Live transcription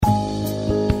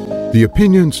The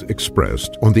opinions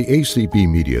expressed on the ACB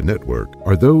Media Network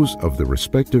are those of the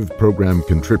respective program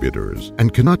contributors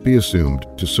and cannot be assumed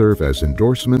to serve as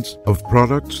endorsements of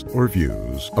products or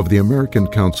views of the American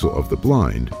Council of the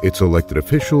Blind, its elected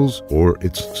officials, or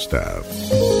its staff.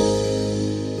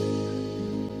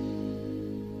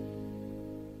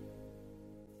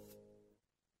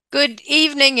 Good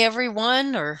evening,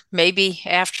 everyone, or maybe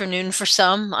afternoon for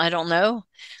some, I don't know.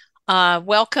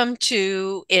 Welcome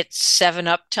to It's 7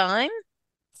 Up time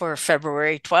for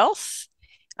February 12th.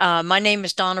 My name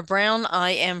is Donna Brown.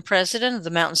 I am president of the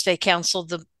Mountain State Council of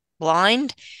the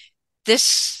Blind.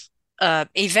 This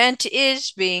event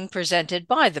is being presented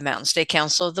by the Mountain State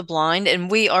Council of the Blind,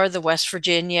 and we are the West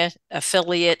Virginia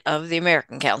affiliate of the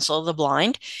American Council of the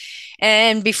Blind.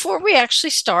 And before we actually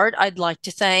start, I'd like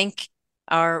to thank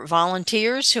our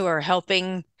volunteers who are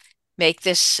helping make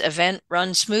this event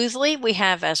run smoothly. We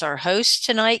have as our host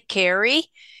tonight, Carrie,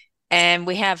 and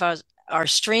we have our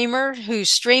streamer who's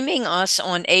streaming us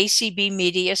on ACB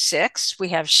Media 6. We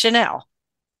have Chanel.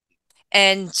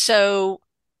 And so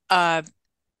what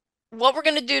we're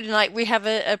going to do tonight, we have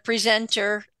a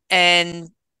presenter,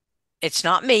 and it's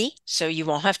not me, so you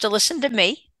won't have to listen to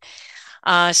me.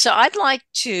 So I'd like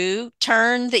to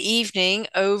turn the evening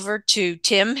over to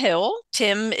Tim Hill.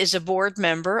 Tim is a board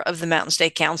member of the Mountain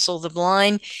State Council of the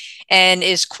Blind and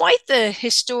is quite the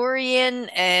historian,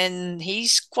 and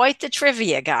he's quite the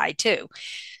trivia guy too.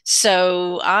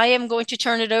 So I am going to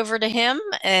turn it over to him,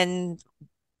 and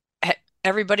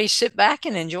everybody sit back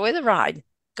and enjoy the ride.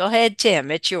 Go ahead, Tim,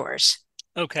 it's yours.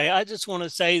 Okay, I just want to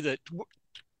say that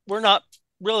we're not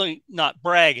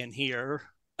bragging here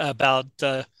about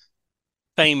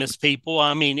famous people.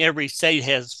 I mean, every state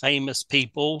has famous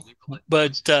people,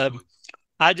 but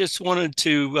I just wanted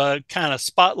to kind of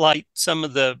spotlight some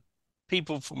of the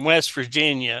people from West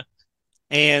Virginia,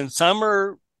 and some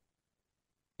are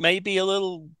maybe a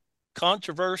little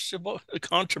controversial,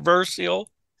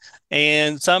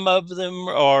 and some of them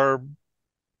are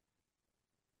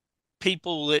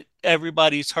people that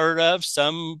everybody's heard of.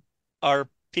 Some are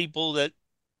people that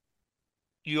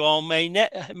you all may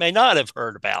not have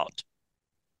heard about.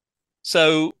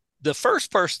 So the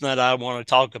first person that I want to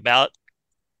talk about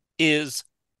is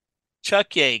Chuck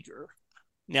Yeager.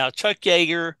 Now, Chuck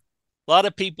Yeager, a lot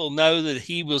of people know that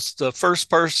he was the first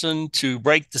person to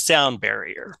break the sound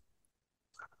barrier,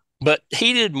 but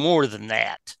he did more than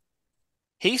that.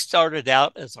 He started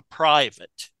out as a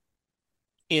private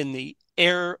in the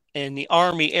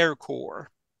Army Air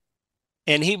Corps,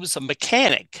 and he was a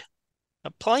mechanic, a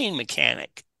plane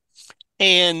mechanic.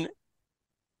 And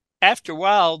after a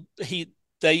while,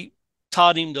 they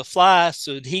taught him to fly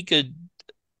so that he could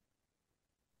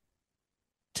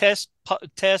test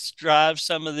drive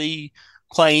some of the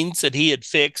planes that he had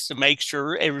fixed to make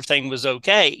sure everything was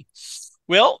okay.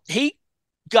 Well, he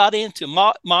got into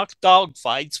mock dog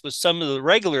fights with some of the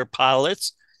regular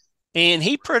pilots, and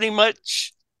he pretty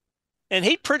much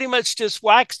just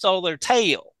waxed all their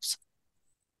tails.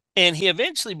 And he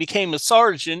eventually became a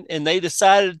sergeant, and they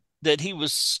decided that he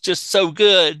was just so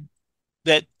good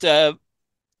that they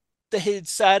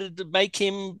decided to make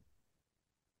him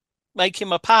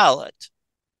a pilot.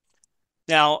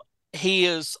 Now, he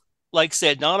is, like I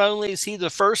said, not only is he the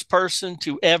first person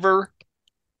to ever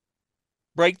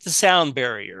break the sound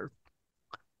barrier,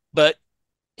 but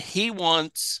he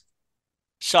once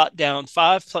shot down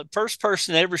first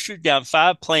person to ever shoot down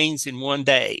 5 planes in one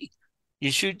day.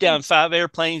 You shoot down 5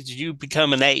 airplanes, you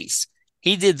become an ace.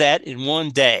 He did that in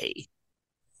one day.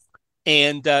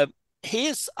 And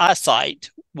his eyesight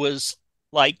was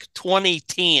like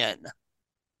 20/10,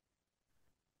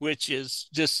 which is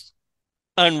just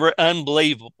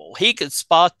unbelievable. He could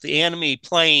spot the enemy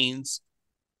planes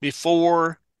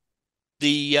before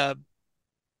the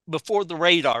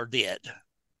radar did.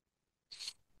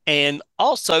 And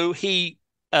also, he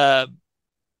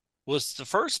was the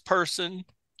first person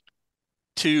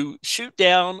to shoot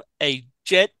down a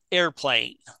jet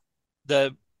airplane.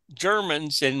 The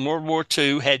Germans in World War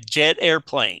II had jet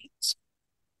airplanes,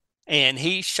 and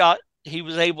he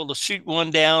was able to shoot one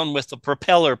down with a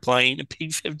propeller plane, a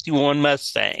P-51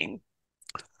 Mustang.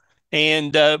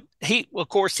 And he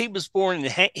was born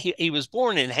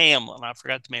in Hamlin. I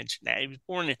forgot to mention that. He was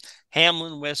born in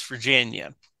Hamlin, West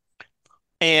Virginia.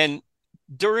 And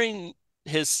during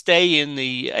his stay in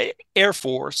the Air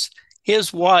Force,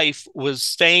 his wife was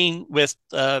staying with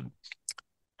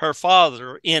her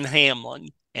father in Hamlin,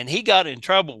 and he got in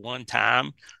trouble one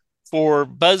time for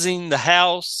buzzing the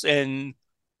house and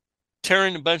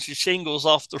tearing a bunch of shingles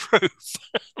off the roof.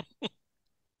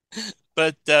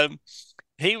 But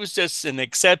he was just an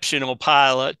exceptional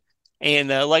pilot, And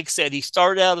like I said, he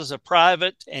started out as a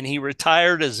private and he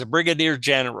retired as a brigadier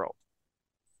general.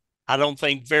 I don't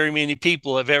think very many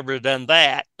people have ever done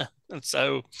that. And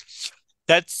so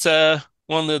that's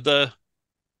one of the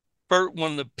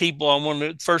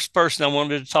people first person I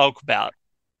wanted to talk about.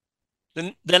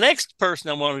 The next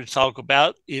person I wanted to talk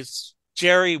about is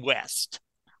Jerry West.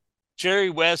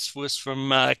 Jerry West was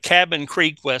from Cabin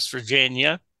Creek, West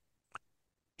Virginia.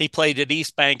 He played at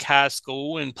East Bank High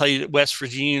School and played at West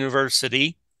Virginia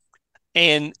University.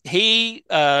 And he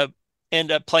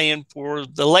ended up playing for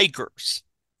the Lakers.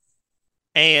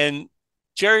 And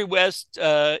Jerry West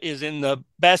is in the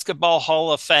Basketball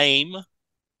Hall of Fame.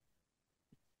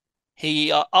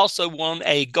 He also won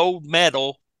a gold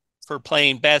medal for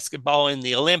playing basketball in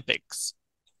the Olympics.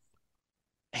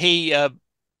 He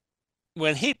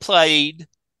when he played,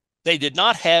 they did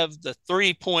not have the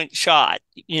 3-point shot,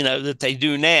 that they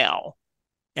do now.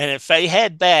 And if they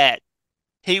had that,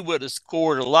 he would have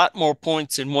scored a lot more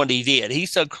points than what he did. He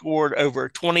scored over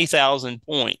 20,000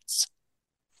 points.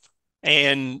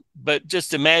 But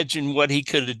just imagine what he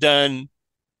could have done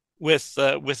with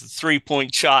a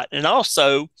 3-point shot. And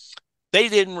also, they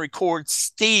didn't record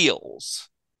steals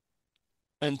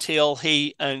until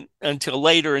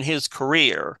later in his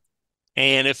career.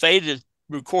 And if they did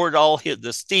record all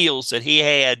the steals that he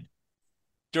had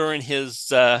during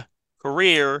his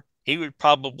career, he would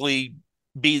probably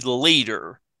be the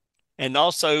leader. And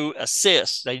also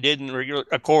assists. They didn't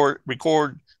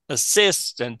record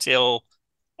assists until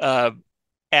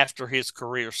after his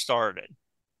career started.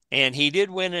 And he did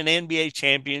win an NBA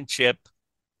championship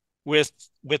with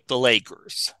the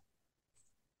Lakers.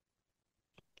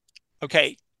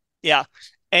 Okay, yeah.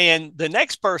 And the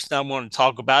next person I want to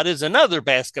talk about is another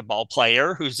basketball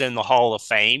player who's in the Hall of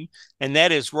Fame, and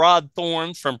that is Rod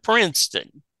Thorn from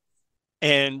Princeton.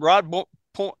 And Rod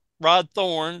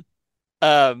Thorn,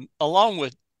 along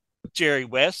with Jerry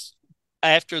West,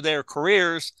 after their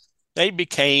careers, they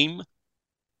became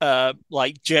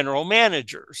like general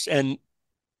managers and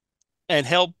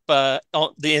help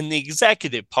in the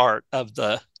executive part of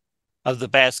the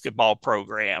basketball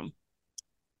program.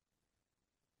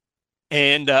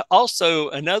 And also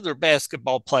another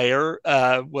basketball player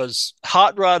was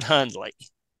Hot Rod Hundley.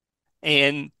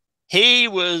 And he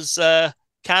was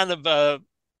kind of a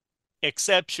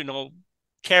exceptional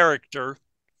character.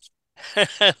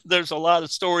 There's a lot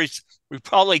of stories we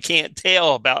probably can't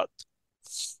tell about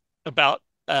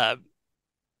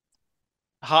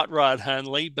Hot Rod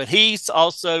Hundley, but he's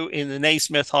also in the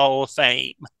Naismith Hall of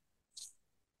Fame.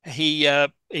 He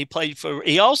also played for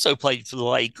the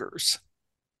Lakers,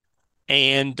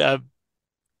 and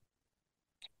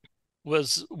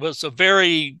was a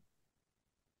very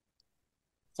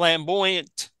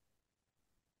flamboyant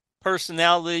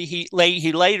personality. He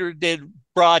later did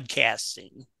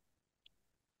broadcasting,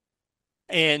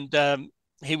 and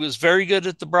he was very good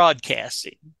at the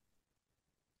broadcasting.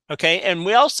 Okay, and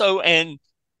we also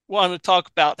want to talk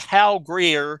about Hal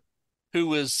Greer, who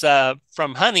was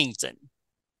from Huntington.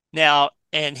 Now,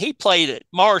 and he played at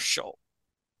Marshall,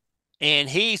 and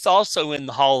he's also in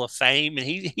the Hall of Fame, and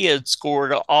he had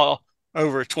scored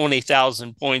over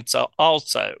 20,000 points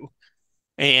also.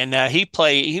 And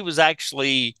he was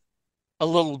actually a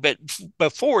little bit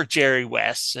before Jerry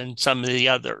West and some of the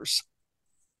others.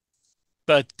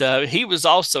 But he was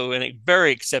also a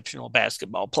very exceptional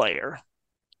basketball player.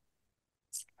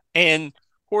 And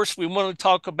of course, we want to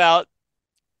talk about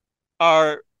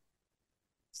our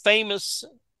famous,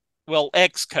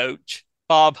 ex-coach,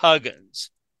 Bob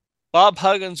Huggins. Bob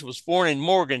Huggins was born in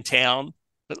Morgantown,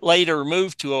 but later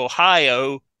moved to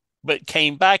Ohio, but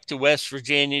came back to West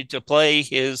Virginia to play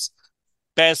his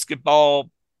basketball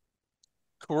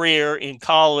career in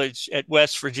college at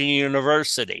West Virginia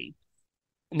University.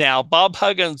 Now, Bob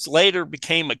Huggins later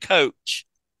became a coach,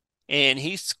 and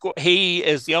he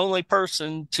is the only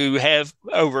person to have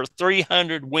over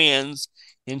 300 wins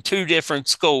in 2 different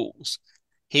schools.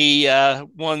 He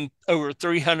won over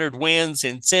 300 wins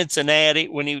in Cincinnati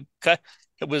when he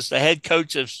was the head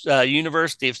coach of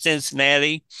University of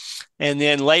Cincinnati, and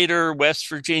then later West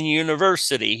Virginia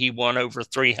University. He won over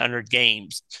 300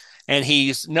 games, and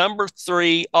he's number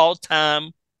 3 all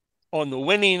time on the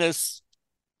winningest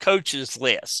coaches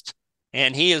list,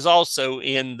 and he is also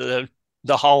in the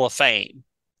Hall of Fame.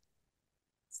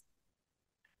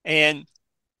 And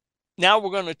now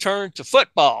we're going to turn to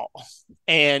football.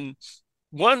 And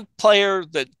one player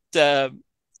that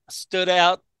stood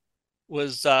out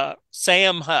was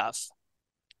Sam Huff.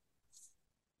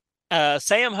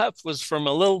 Sam Huff was from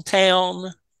a little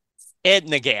town,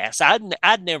 Edna Gas.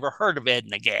 I'd never heard of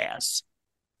Edna Gas,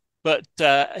 but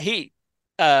Sam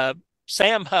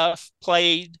Huff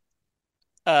played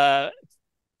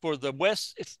for the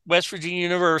West Virginia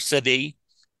University,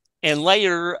 and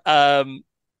later, I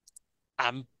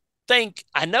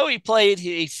know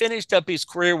he finished up his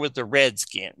career with the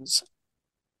Redskins,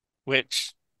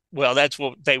 which, well, that's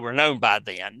what they were known by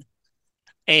then.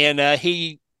 And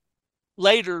he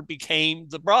later became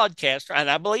the broadcaster, and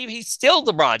I believe he's still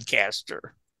the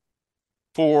broadcaster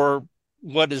for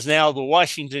what is now the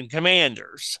Washington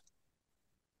Commanders.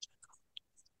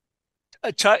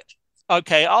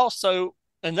 Okay, also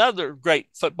another great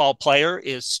football player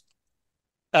is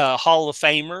Hall of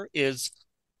Famer is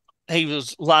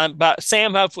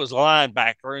Sam Huff was a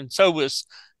linebacker, and so was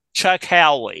Chuck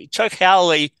Howley. Chuck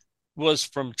Howley was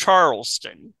from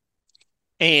Charleston,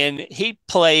 and he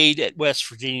played at West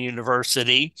Virginia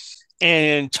University.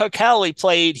 And Chuck Howley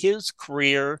played his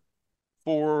career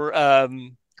for I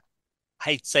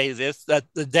hate to say this,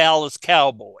 the Dallas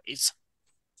Cowboys.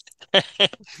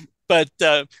 But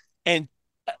and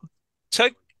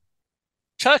Chuck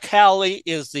Howley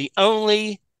is the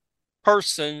only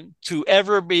person to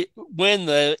ever win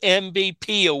the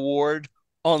MVP award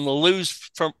on the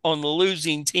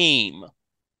losing team.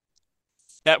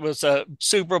 That was a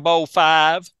Super Bowl V,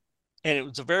 and it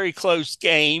was a very close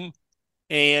game,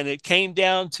 and it came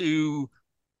down to,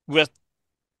 with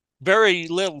very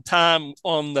little time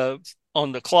on the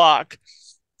clock,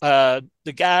 the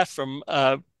guy from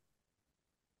the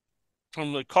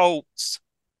Colts,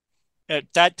 at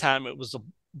that time it was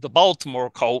the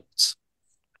Baltimore Colts,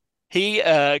 he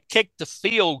kicked the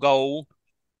field goal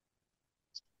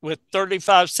with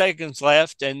 35 seconds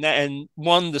left and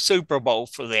won the Super Bowl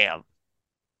for them.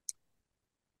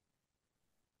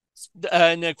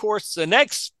 And of course, the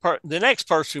next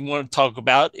person we want to talk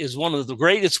about is one of the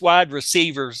greatest wide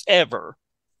receivers ever,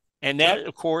 and that,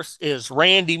 of course, is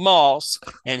Randy Moss,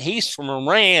 and he's from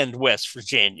Rand, West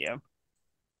Virginia.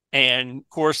 And of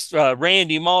course,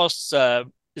 Randy Moss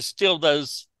still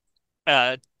does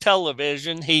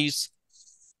television. He's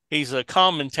a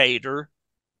commentator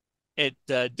at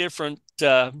different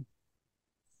for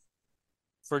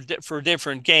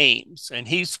different games, and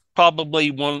he's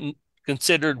probably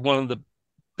considered one of the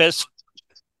best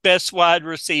wide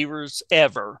receivers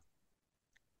ever.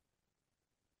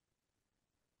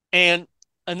 And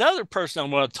another person I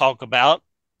want to talk about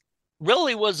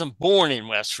really wasn't born in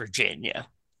West Virginia,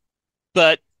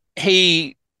 but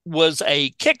he was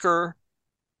a kicker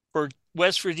for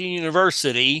West Virginia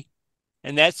University,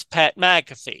 and that's Pat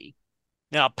McAfee.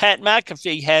 Now, Pat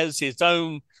McAfee has his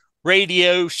own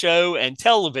radio show and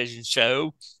television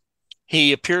show.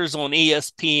 He appears on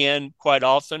ESPN quite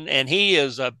often, and he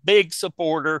is a big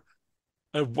supporter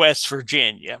of West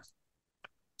Virginia.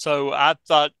 So I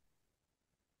thought,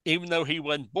 even though he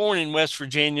wasn't born in West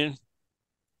Virginia,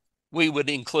 we would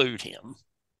include him.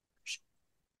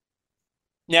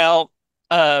 Now,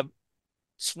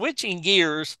 switching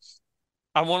gears,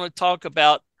 I want to talk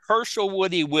about Herschel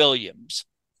Woody Williams.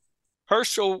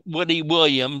 Herschel Woody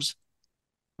Williams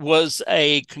was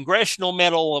a Congressional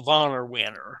Medal of Honor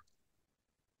winner,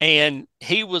 and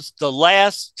he was the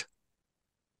last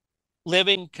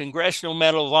living Congressional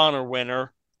Medal of Honor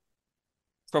winner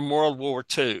from World War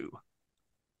II.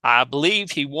 I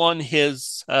believe he won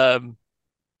his Medal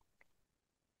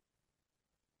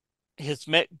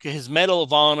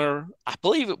of Honor, I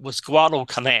believe it was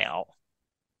Guadalcanal.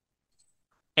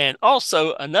 And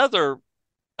also another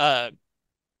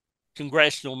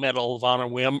Congressional Medal of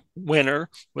Honor winner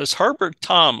was Herbert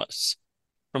Thomas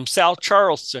from South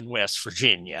Charleston, West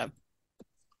Virginia.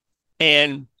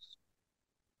 And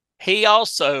he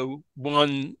also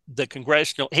won the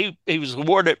Congressional, he was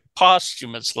awarded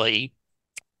posthumously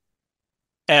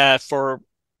for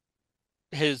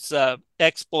his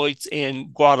exploits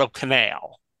in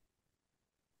Guadalcanal.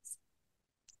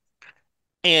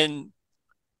 And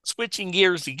switching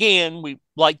gears again, I'd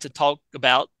like to talk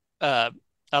about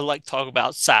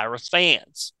Cyrus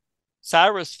Vance.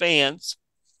 Cyrus Vance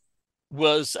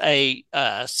was a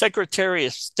Secretary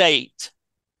of State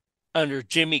under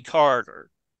Jimmy Carter.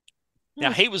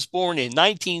 Now, he was born in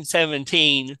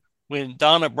 1917 when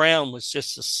Donna Brown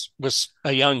was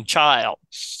a young child.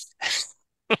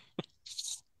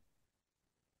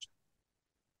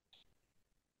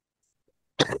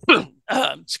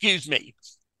 Excuse me.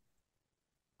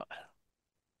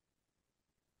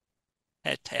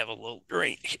 Had to have a little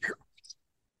drink here.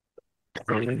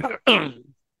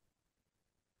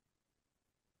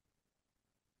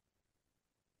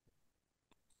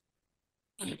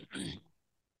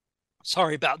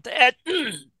 Sorry about that.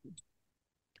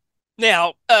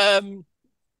 Now, the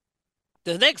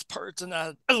next person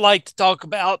I'd like to talk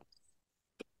about.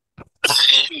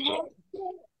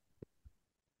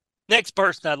 Next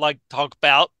person I'd like to talk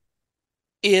about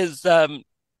is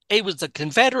he was a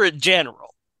Confederate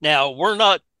general. Now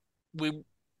we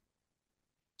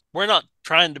we're not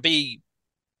trying to be,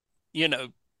 you know,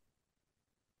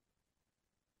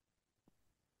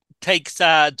 take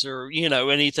sides or,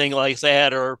 anything like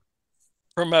that, or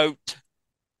promote,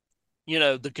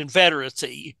 the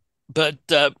Confederacy. But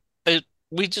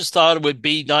we just thought it would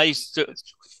be nice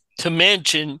to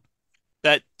mention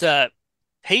that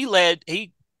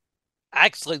he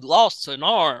actually lost an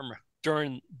arm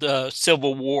during the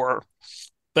Civil War,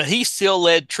 but he still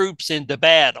led troops into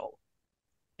battle.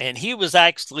 And he was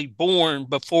actually born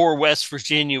before West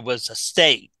Virginia was a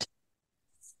state.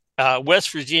 West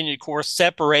Virginia, of course,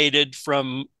 separated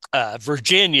from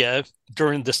Virginia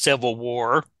during the Civil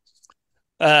War.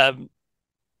 Of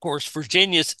course,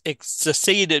 Virginia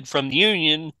seceded from the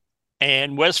Union,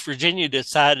 and West Virginia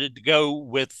decided to go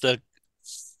with the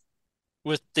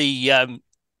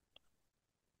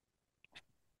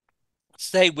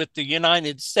stay with the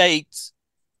United States,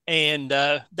 and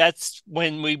that's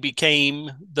when we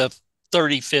became the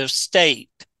 35th state.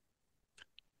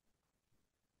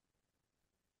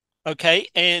 Okay,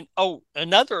 and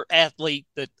another athlete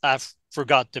that I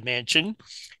forgot to mention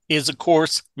is, of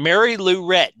course, Mary Lou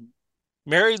Retton.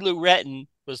 Mary Lou Retton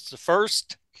was the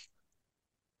first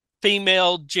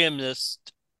female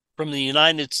gymnast from the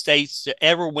United States to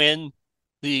ever win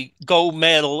the gold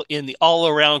medal in the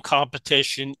all-around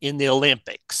competition in the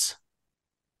Olympics.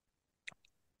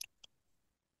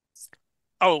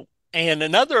 Oh, and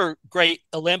another great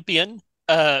Olympian,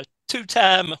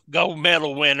 two-time gold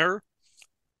medal winner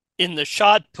in the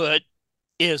shot put,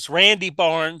 is Randy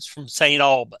Barnes from St.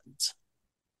 Albans.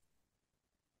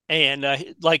 And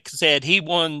like I said, he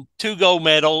won 2 gold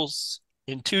medals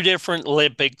in 2 different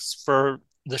Olympics for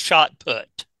the shot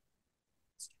put.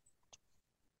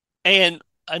 And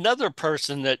another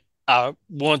person that I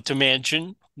want to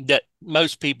mention that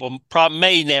most people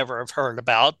may never have heard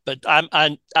about, but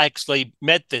I actually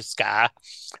met this guy,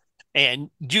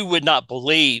 and you would not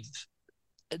believe.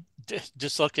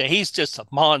 Just look at, he's just a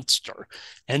monster,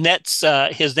 and that's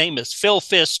his name is Phil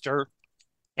Pfister,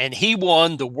 and he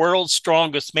won the World's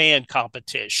Strongest Man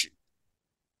competition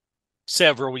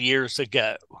several years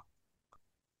ago.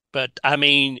 But I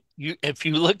mean, if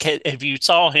you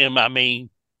saw him, I mean,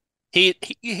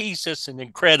 he's just an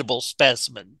incredible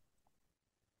specimen.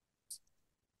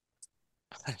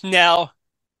 Now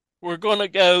we're going to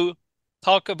go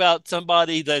talk about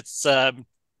somebody that's kind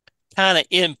of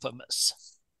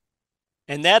infamous.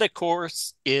 And that, of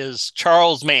course, is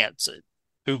Charles Manson,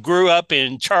 who grew up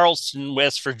in Charleston,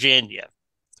 West Virginia.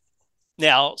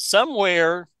 Now,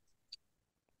 somewhere,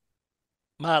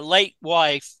 in my late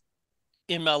wife's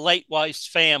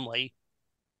family,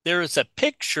 there is a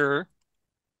picture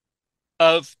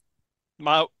of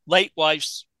my late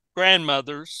wife's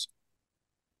grandmother's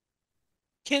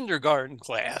kindergarten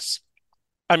class.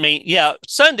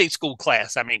 Sunday school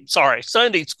class.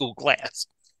 Sunday school class.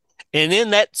 And in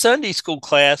that Sunday school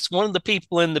class, one of the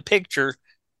people in the picture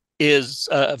is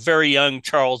a very young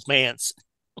Charles Manson.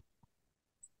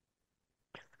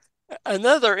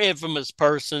 Another infamous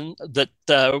person that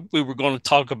we were going to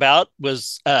talk about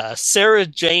was Sarah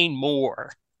Jane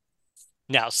Moore.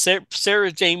 Now,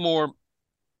 Sarah Jane Moore,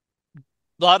 a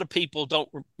lot of people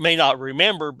may not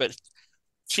remember, but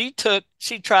she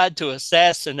tried to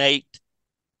assassinate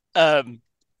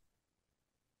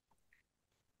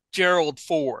Gerald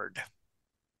Ford.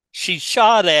 She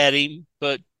shot at him,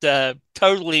 but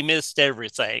totally missed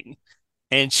everything.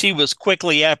 And she was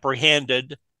quickly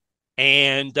apprehended.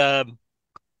 And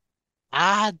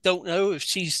I don't know if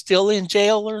she's still in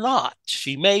jail or not.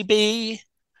 She may be.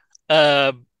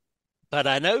 But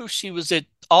I know she was at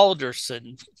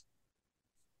Alderson.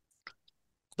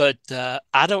 But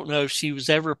I don't know if she was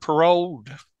ever paroled.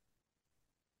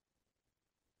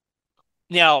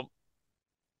 Now,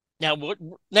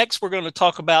 next we're going to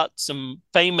talk about some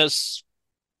famous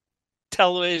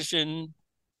television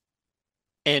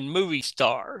and movie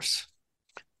stars.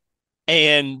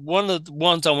 And one of the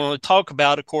ones I want to talk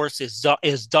about, of course, is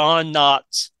Don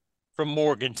Knotts from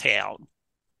Morgantown.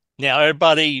 Now,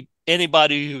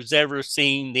 anybody who's ever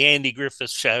seen the Andy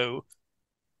Griffith Show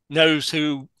knows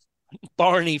who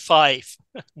Barney Fife,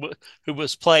 who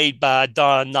was played by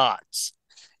Don Knotts.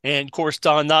 And of course,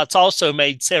 Don Knotts also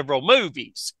made several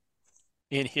movies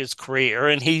in his career,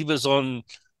 and he was on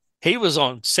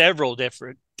several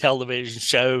different television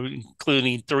shows,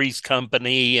 including Three's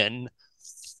Company and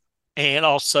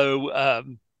also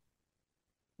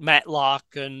Matlock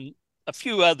and a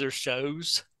few other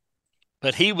shows.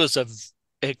 But he was an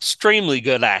extremely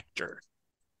good actor.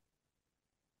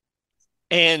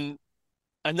 And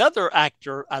Another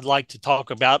actor I'd like to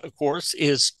talk about, of course,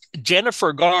 is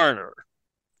Jennifer Garner.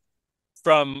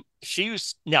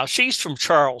 She's from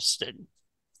Charleston,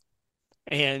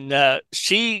 and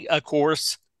she, of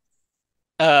course,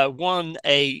 won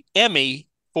a Emmy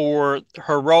for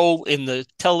her role in the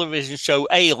television show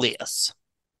Alias.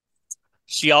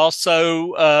 She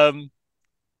also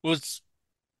was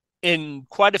in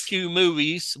quite a few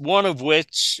movies, one of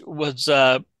which was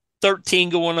 13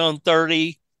 Going on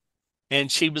 30. And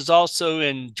she was also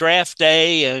in Draft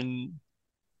Day. And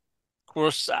of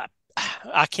course,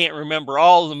 I can't remember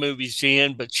all the movies she's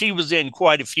in, but she was in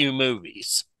quite a few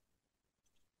movies.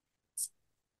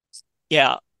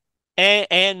 Yeah.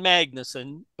 Ann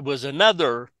Magnuson was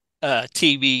another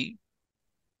TV,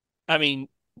 I mean,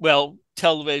 well,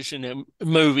 television and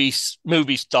movie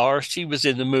star. She was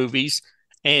in the movies,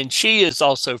 and she is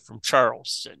also from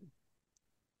Charleston.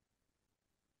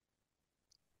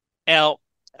 Now,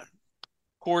 of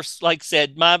course, like I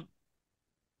said, my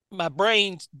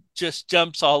brain just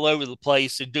jumps all over the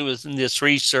place in doing this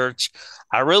research.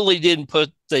 I really didn't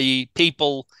put the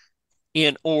people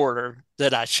in order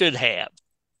that I should have.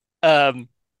 Um,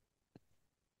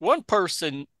 One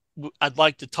person I'd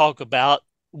like to talk about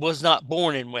was not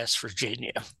born in West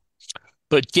Virginia,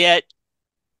 but yet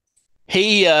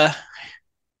he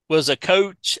was a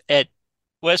coach at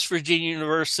West Virginia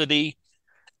University,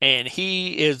 and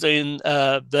he is in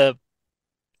the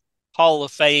Hall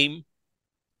of Fame,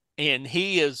 and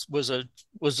he was a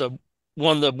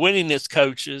one of the winningest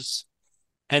coaches,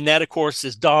 and that of course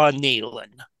is Don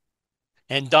Nehlen.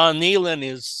 And Don Nehlen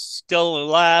is still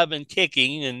alive and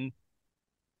kicking, and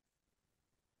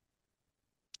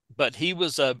but he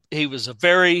was a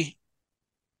very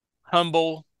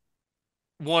humble,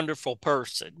 wonderful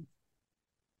person.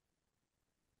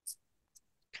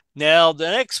 Now,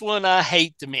 the next one I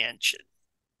hate to mention,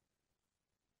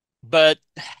 but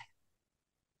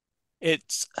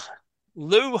it's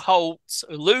Lou Holtz.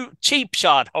 Lou Cheap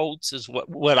Shot Holtz is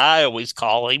what I always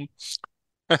call him.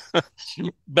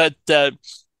 But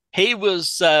he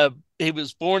was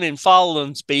born in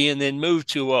Follinsby and then moved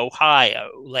to Ohio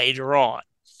later on.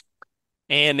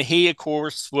 And he, of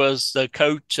course, was the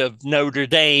coach of Notre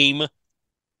Dame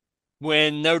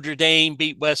when Notre Dame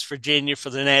beat West Virginia for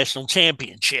the national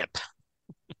championship.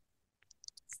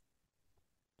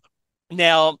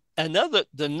 Now,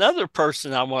 another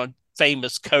person I want,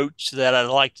 famous coach that I'd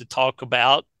like to talk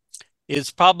about,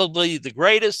 is probably the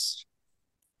greatest.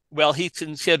 Well, he's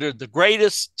considered the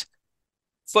greatest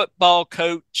football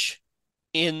coach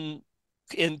in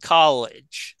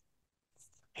college.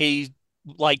 He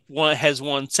has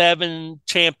won 7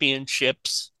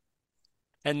 championships,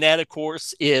 and that of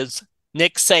course is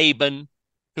Nick Saban,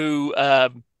 who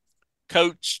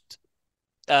coached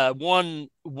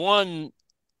one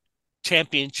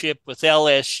championship with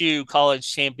LSU,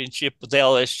 college championship with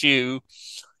LSU,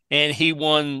 and he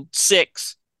won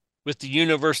 6 with the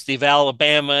University of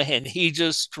Alabama, and he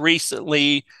just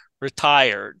recently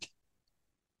retired.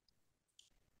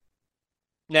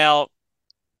 Now,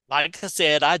 like I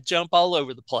said, I jump all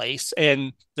over the place.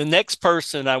 And the next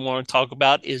person I want to talk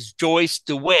about is Joyce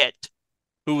DeWitt,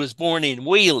 who was born in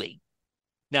Wheeling.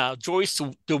 Now, Joyce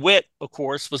DeWitt, of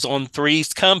course, was on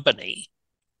Three's Company.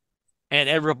 And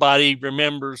everybody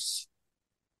remembers,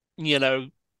 you know,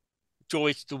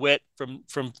 Joyce DeWitt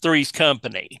from Three's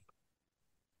Company.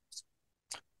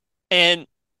 And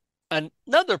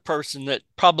another person that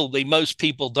probably most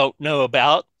people don't know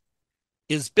about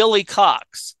is Billy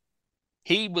Cox.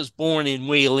 He was born in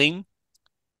Wheeling,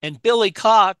 and Billy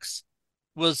Cox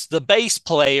was the bass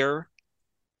player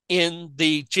in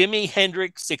the Jimi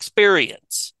Hendrix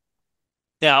Experience.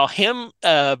 Now,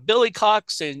 Billy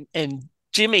Cox and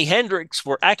Jimi Hendrix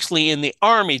were actually in the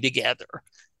Army together,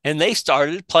 and they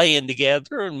started playing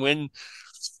together. And when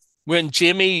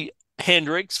Jimi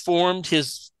Hendrix formed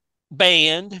his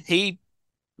band, he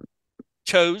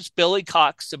chose Billy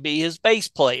Cox to be his bass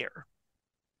player.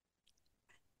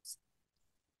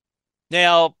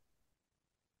 Now,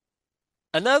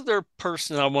 another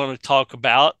person I want to talk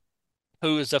about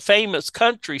who is a famous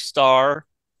country star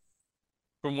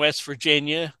from West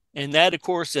Virginia, and that, of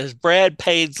course, is Brad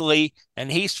Paisley, and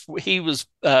he was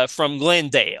from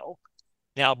Glendale.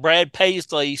 Now, Brad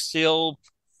Paisley still,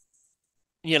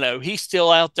 he's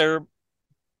still out there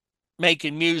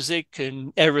making music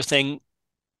and everything,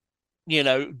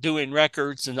 doing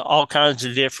records and all kinds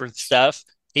of different stuff.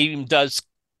 He even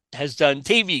has done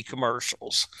TV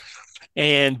commercials,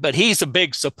 but he's a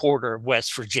big supporter of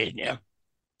West Virginia.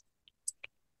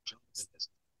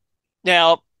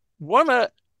 Now,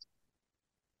 one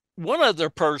other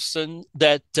person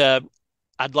that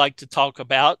I'd like to talk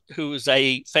about, who is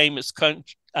a famous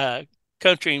country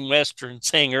and western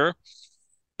singer.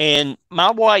 And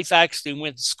my wife actually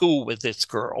went to school with this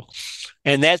girl,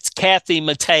 and that's Kathy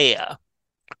Mattea.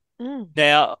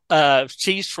 Now,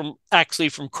 she's actually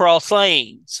from Cross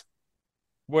Lanes,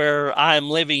 where I'm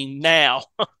living now.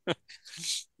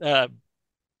 uh,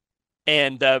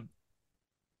 and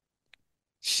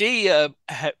she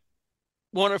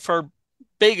one of her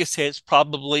biggest hits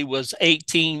probably was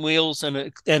 18 Wheels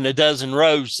and a Dozen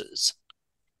Roses.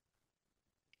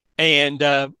 And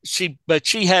she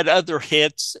had other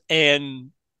hits,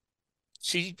 and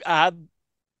I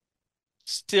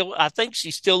think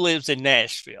she still lives in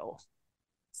Nashville.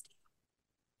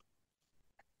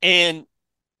 And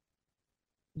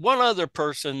one other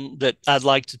person that I'd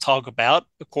like to talk about,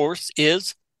 of course,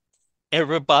 is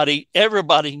everybody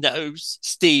knows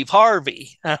Steve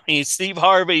Harvey. I mean, Steve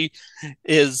Harvey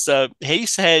is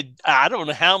he's had, I don't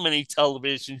know how many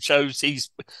television shows he's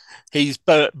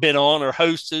been on or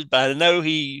hosted, but I know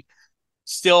he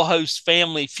still hosts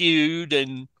Family Feud,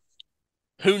 and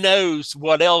who knows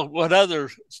what other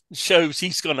shows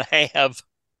he's going to have.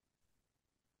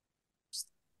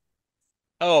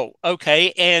 Oh,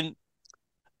 okay. And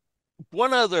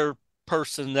one other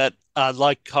person that I'd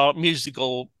like to call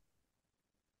musical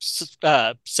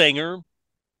singer,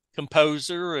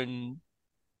 composer, and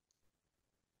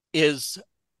is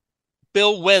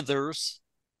Bill Withers.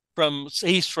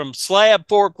 He's from Slab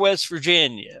Fork, West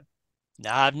Virginia.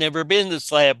 Now, I've never been to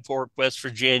Slab Fork, West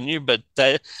Virginia, but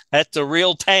that's a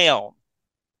real town.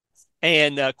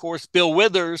 And of course, Bill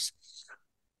Withers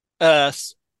had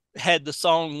the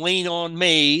song "Lean on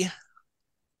Me,"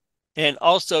 and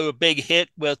also a big hit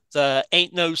with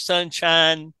 "Ain't No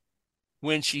Sunshine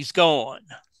When She's Gone."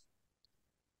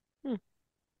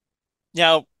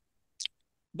 Now,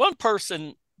 one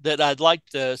person that I'd like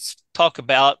to talk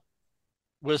about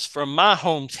was from my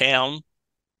hometown,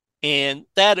 and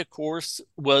that, of course,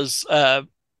 was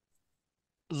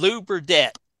Lou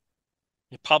Burdett.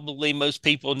 Probably most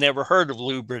people never heard of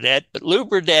Lou Burdett, but Lou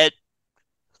Burdett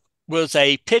was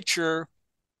a pitcher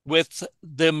with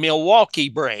the Milwaukee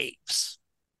Braves.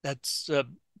 That's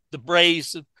the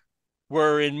Braves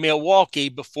were in Milwaukee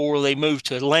before they moved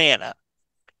to Atlanta.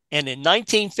 And in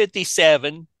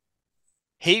 1957,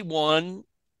 he won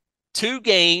 2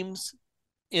 games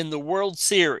in the World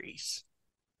Series,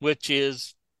 which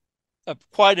is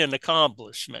quite an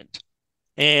accomplishment.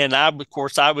 And of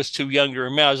course, I was too young to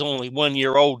remember. I was only 1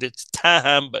 year old at the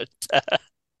time,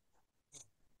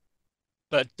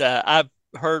 but I've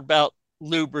heard about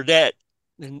Lou Burdett,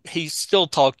 and he's still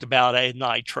talked about a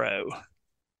Nitro.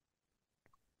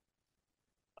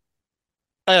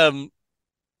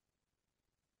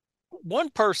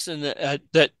 One person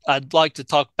that I'd like to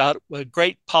talk about, a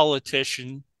great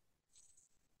politician,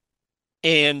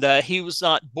 and he was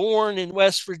not born in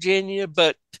West Virginia,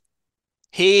 but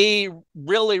he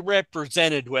really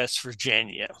represented West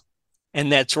Virginia,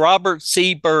 and that's Robert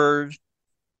C. Byrd.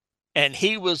 And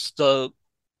he was the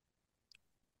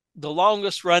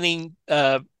longest running,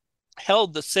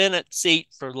 held the Senate seat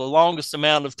for the longest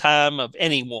amount of time of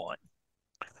anyone.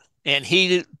 And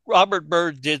Robert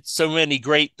Byrd did so many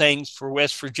great things for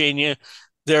West Virginia.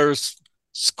 There's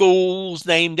schools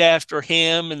named after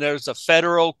him, and there's a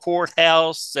federal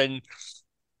courthouse, and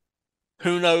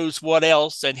who knows what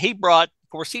else. And he brought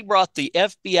the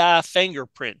FBI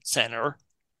Fingerprint Center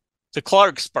to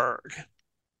Clarksburg,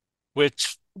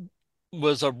 which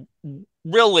was a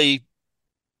really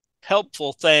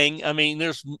helpful thing. I mean,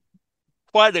 there's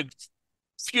quite a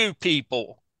few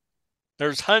people.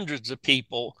 There's hundreds of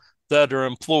people that are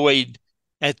employed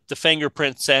at the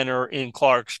Fingerprint Center in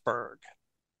Clarksburg.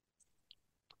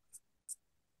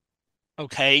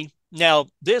 Okay, now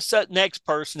this next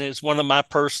person is one of my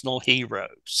personal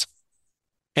heroes,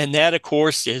 and that, of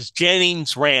course, is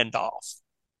Jennings Randolph.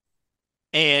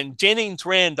 And Jennings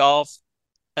Randolph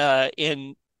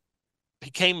became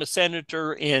a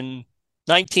senator in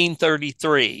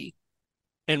 1933,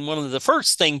 and one of the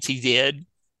first things he did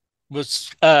was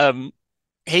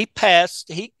he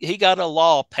got a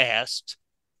law passed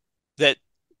that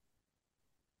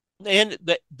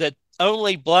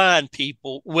only blind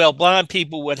people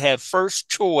would have first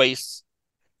choice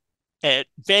at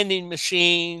vending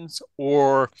machines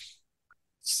or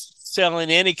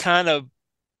selling any kind of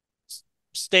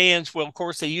stands. Well, of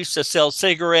course, they used to sell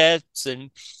cigarettes and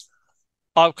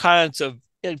all kinds of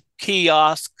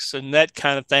kiosks and that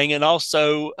kind of thing, and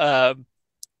also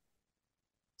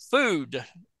food,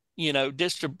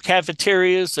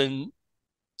 cafeterias and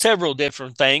several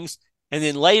different things. And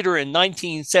then later in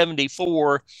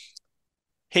 1974,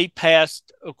 he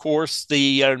passed, of course,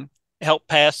 helped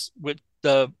pass with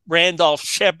the Randolph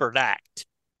Shepard Act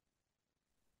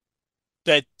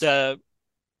that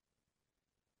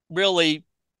really,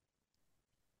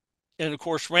 and of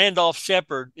course, Randolph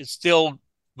Shepard is still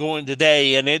going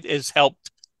today, and it has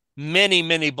helped many,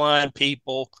 many blind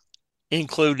people,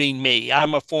 including me.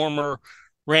 I'm a former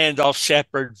Randolph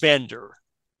Shepard vendor.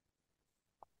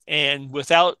 And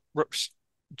without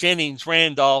Jennings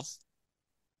Randolph,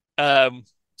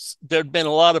 there'd been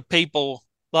a lot of people,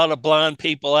 a lot of blind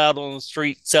people out on the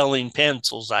street selling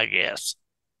pencils, I guess.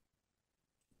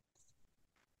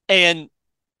 And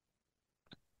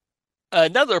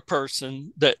another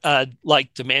person that I'd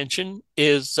like to mention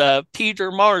is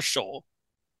Peter Marshall.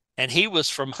 And he was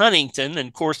from Huntington. And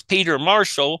of course, Peter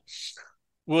Marshall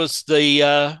was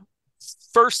the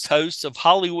first host of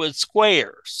Hollywood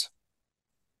Squares.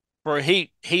 For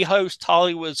he hosted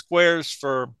Hollywood Squares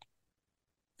for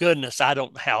goodness, I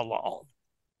don't know how long.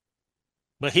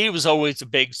 But he was always a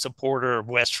big supporter of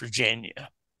West Virginia.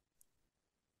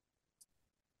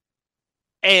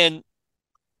 And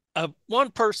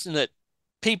one person that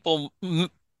people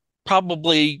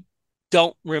probably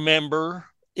don't remember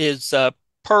is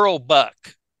Pearl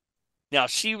Buck. Now,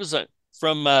 she was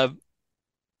from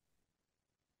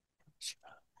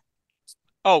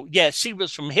she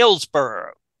was from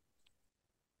Hillsboro,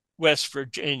 West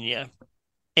Virginia.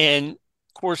 And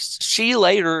of course, she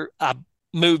later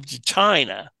moved to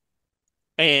China.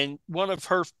 And one of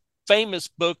her famous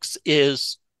books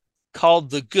is called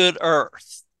The Good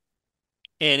Earth.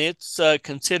 And it's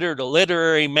considered a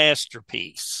literary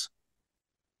masterpiece.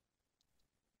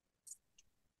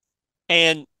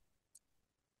 And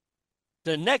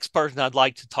the next person I'd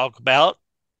like to talk about,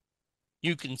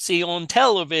 you can see on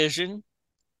television,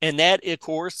 and that, of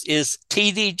course, is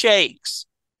T.D. Jakes,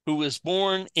 who was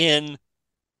born in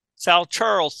South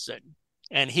Charleston.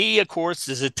 And he, of course,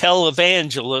 is a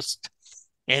televangelist,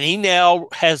 and he now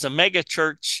has a mega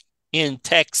church in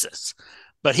Texas.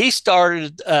 But he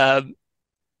started a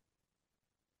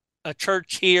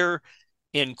church here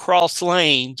in Cross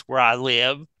Lanes, where I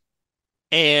live,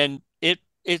 and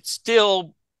it's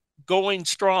still going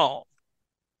strong.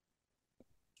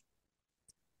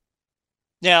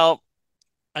 Now,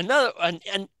 and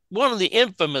one of the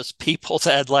infamous people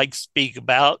that I'd like to speak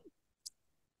about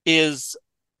is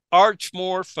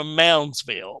Archmore from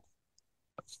Moundsville.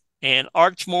 And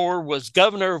Archmore was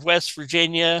governor of West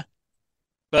Virginia,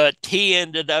 but he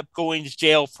ended up going to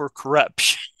jail for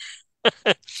corruption.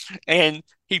 And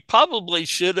he probably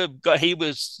should have, he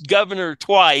was governor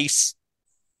twice,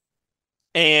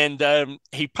 and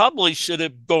he probably should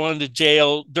have gone to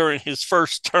jail during his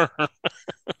first term.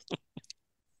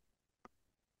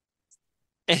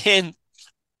 And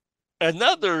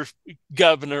another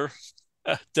governor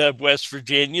of West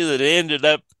Virginia that ended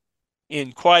up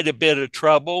in quite a bit of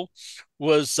trouble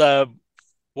was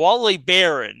Wally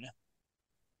Barron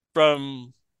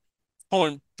from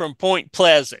Point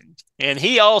Pleasant. And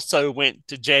he also went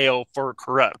to jail for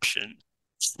corruption.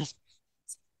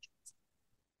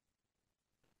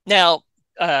 Now,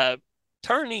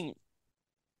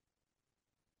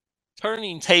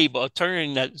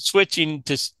 switching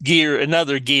to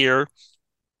another gear,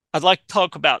 I'd like to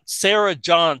talk about Sarah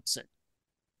Johnson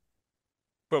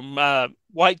from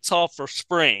White Sulphur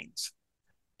Springs.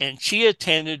 And she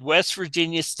attended West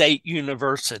Virginia State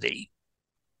University.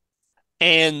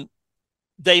 And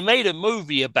they made a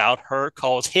movie about her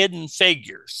called Hidden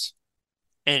Figures.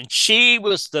 And she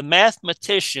was the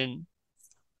mathematician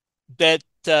that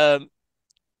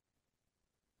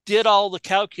did all the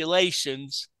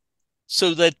calculations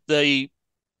so that the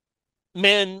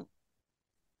men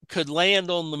could land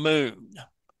on the moon.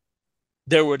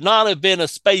 There would not have been a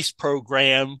space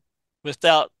program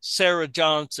without Sarah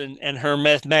Johnson and her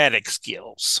mathematics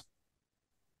skills.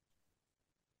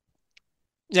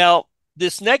 Now,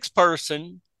 this next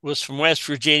person was from West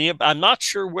Virginia. I'm not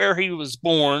sure where he was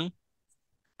born.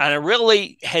 And I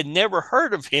really had never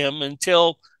heard of him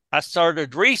until I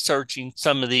started researching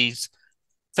some of these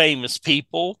famous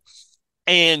people.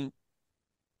 And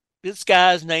this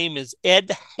guy's name is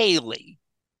Ed Haley.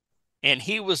 And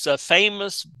he was a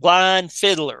famous blind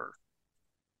fiddler.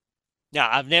 Now,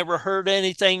 I've never heard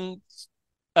any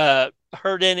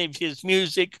of his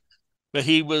music, but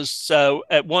he was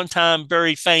at one time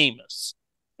very famous.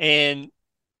 And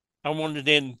I wanted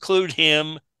to include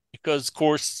him because, of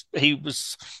course, he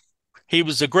was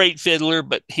a great fiddler,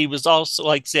 but he was also,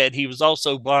 like I said, he was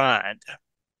also blind.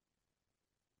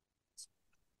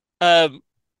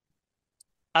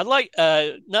 I'd like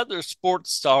another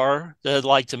sports star that I'd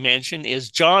like to mention is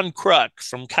John Kruk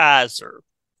from Kaiser.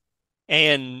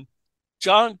 And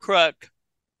John Kruk,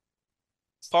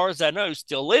 as far as I know,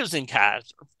 still lives in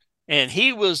Kaiser. and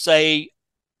he was a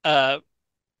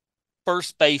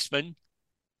first baseman.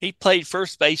 He played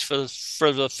first base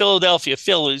for the Philadelphia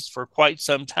Phillies for quite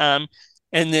some time,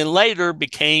 and then later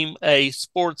became a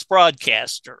sports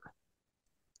broadcaster.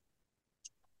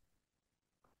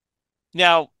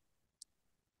 Now,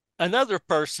 another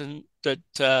person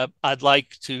that I'd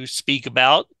like to speak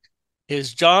about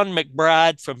is John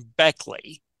McBride from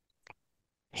Beckley.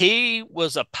 He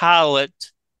was a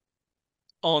pilot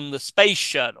on the space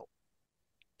shuttle.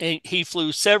 And he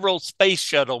flew several space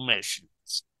shuttle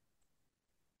missions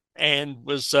and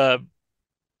was, of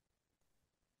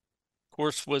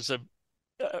course, was a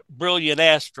brilliant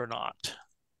astronaut.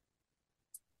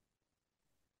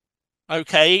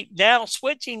 Okay, now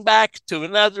switching back to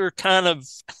another kind of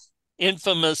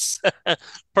infamous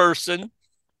person,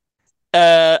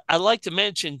 I'd like to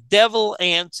mention Devil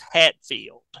Anse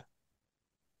Hatfield.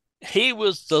 He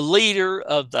was the leader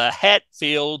of the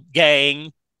Hatfield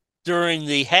gang during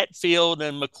the Hatfield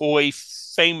and McCoy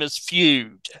famous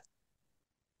feud.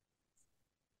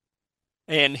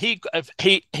 And he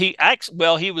actually,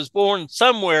 well, he was born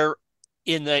somewhere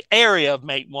in the area of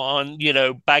Matewan. You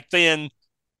know, back then,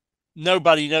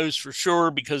 nobody knows for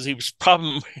sure because he was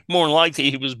probably more than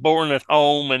likely he was born at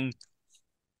home and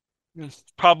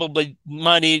probably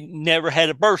money never had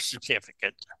a birth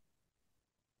certificate.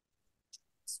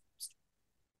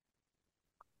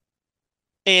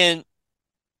 And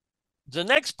the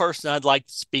next person I'd like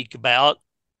to speak about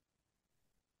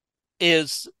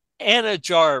is Anna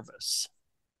Jarvis.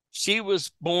 She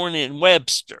was born in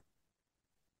Webster,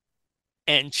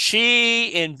 and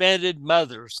she invented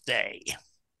Mother's Day.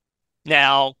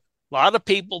 Now, a lot of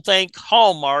people think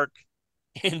Hallmark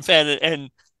invented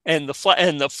and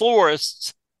the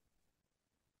florists,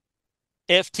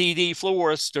 FTD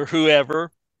florist or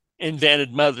whoever,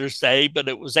 invented Mother's Day, but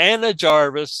it was Anna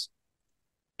Jarvis,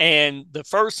 and the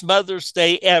first Mother's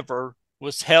Day ever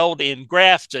was held in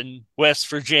Grafton, West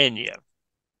Virginia.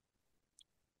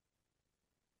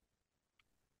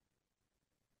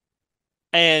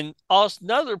 And also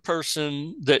another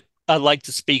person that I'd like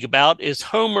to speak about is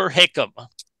Homer Hickam.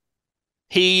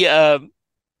 He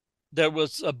there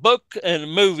was a book and a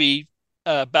movie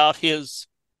about his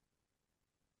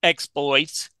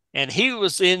exploits, and he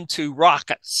was into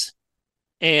rockets,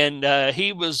 and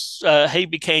he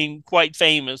became quite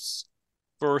famous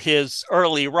for his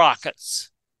early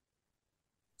rockets.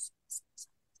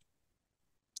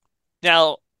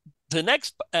 Now, the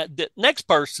next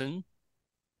person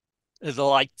that I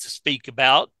like to speak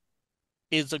about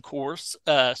is, of course,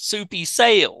 Soupy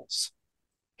Sales.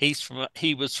 He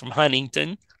was from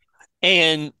Huntington,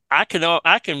 and I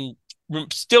can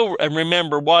still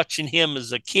remember watching him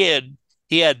as a kid.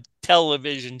 He had a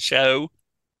television show,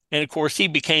 and of course,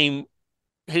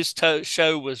 his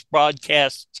show was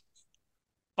broadcast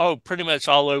pretty much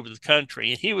all over the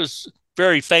country, and he was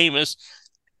very famous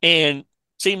and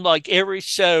seemed like every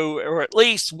show, or at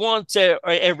least once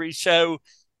every show,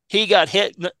 he got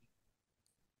hit in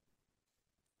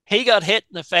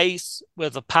the face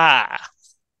with a pie.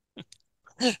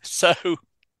 So,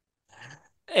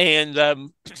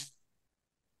 and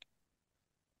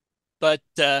but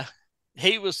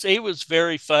he was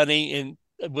very funny and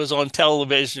was on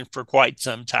television for quite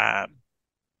some time.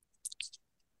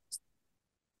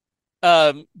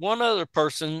 One other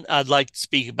person I'd like to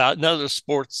speak about, another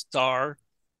sports star,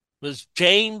 was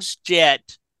James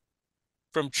Jett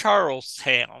from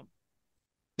Charlestown.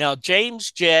 Now,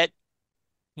 James Jett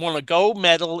won a gold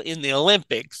medal in the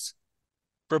Olympics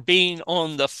for being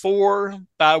on the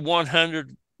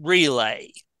 4x100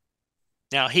 relay.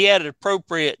 Now, he had an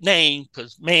appropriate name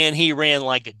because, man, he ran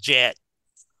like a jet.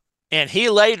 And he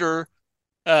later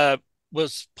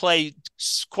was played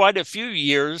quite a few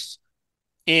years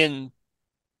in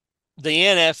the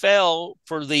NFL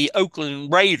for the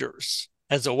Oakland Raiders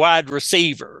as a wide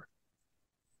receiver.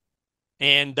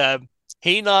 And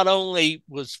he not only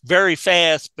was very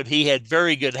fast, but he had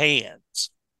very good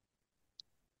hands.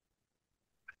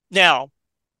 Now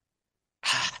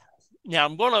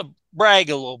I'm going to brag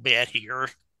a little bit here,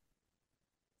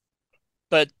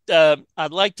 but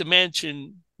I'd like to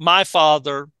mention my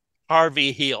father,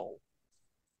 Harvey Hill.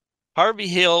 Harvey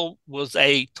Hill was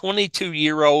a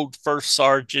 22-year-old first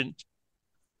sergeant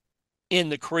in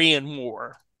the Korean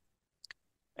War,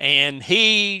 and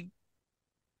he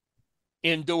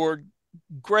endured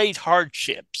great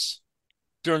hardships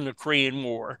during the Korean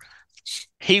War.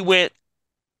 He had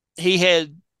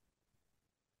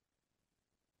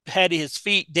his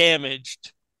feet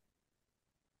damaged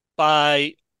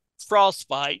by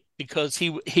frostbite because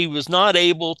he was not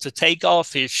able to take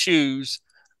off his shoes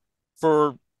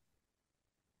for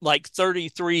like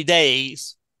 33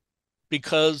 days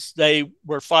because they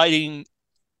were fighting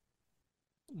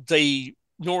the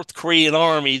North Korean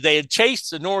army. They had chased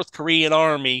the North Korean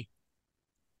army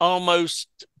almost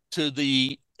to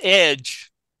the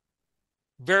edge,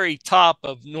 very top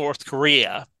of North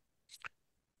Korea.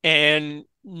 And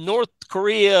North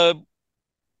Korea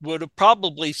would have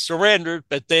probably surrendered,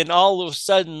 but then all of a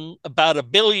sudden, about 1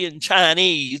 billion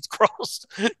Chinese crossed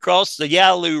the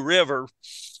Yalu River,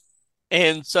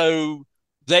 and so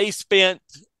they spent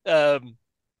time,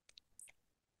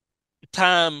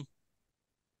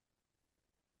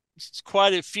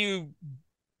 quite a few,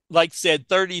 like I said,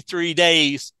 33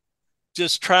 days,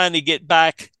 just trying to get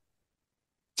back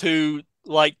to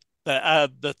like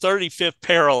the 35th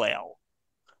parallel.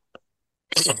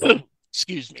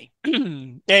 Excuse me.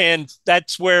 And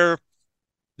that's where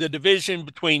the division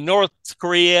between North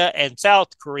Korea and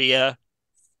South Korea,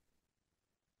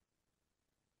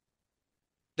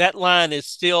 that line is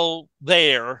still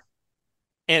there.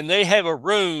 And they have a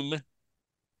room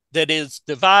that is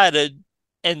divided,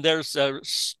 and there's a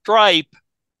stripe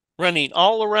running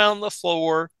all around the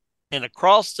floor and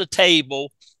across the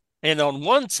table. And on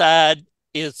one side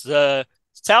is the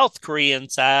South Korean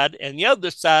side, and the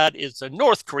other side is the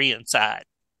North Korean side.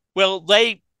 Well,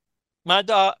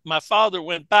 my father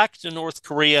went back to North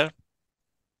Korea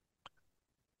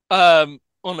on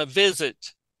a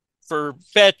visit for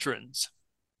veterans.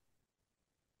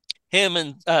 Him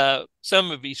and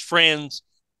some of his friends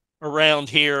around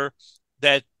here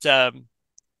that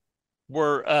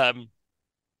were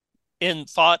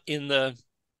fought in the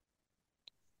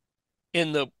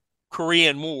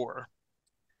Korean War.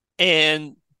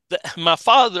 And my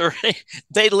father,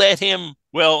 they let him,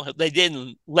 well, they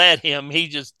didn't let him, he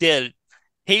just did it.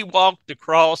 He walked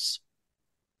across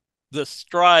the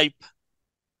stripe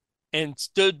and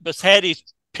had his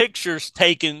pictures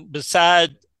taken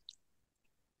beside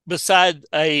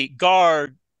a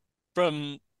guard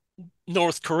from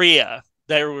North Korea.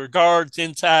 There were guards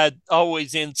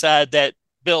always inside that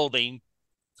building.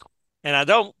 And I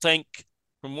don't think,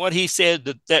 from what he said,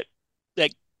 that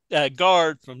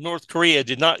guard from North Korea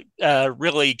did not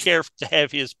really care to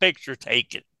have his picture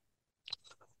taken.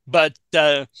 But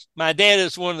my dad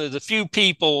is one of the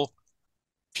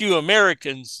few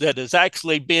Americans that has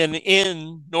actually been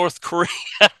in North Korea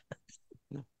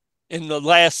in the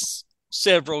last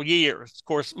several years. Of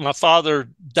course, my father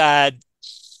died.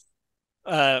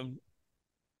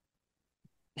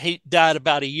 He died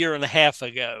about 1.5 years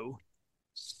ago.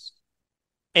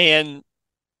 And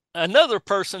another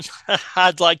person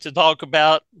I'd like to talk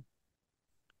about.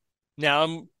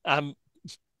 Now I'm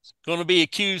going to be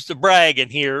accused of bragging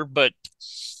here, but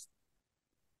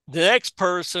the next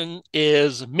person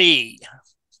is me,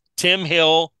 Tim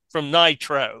Hill from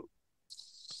Nitro.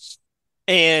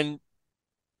 And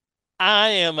I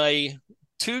am a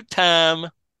 2-time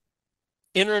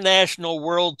international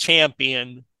world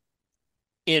champion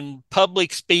in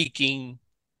public speaking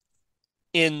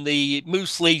in the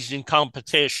Moose Legion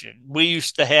competition. They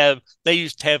used to have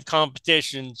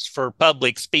competitions for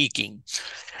public speaking.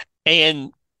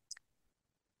 And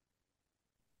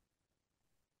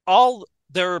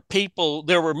there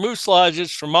were Moose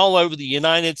Lodges from all over the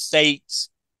United States,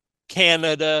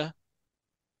 Canada,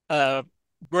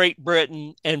 Great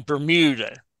Britain, and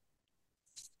Bermuda.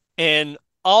 And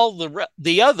all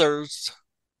the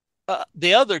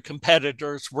other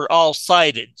competitors were all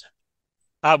sighted.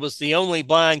 I was the only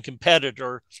blind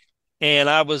competitor, and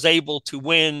I was able to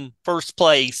win first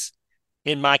place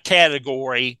in my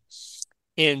category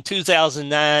in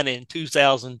 2009 and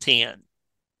 2010.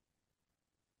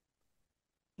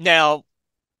 Now,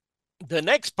 the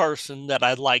next person that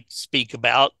I'd like to speak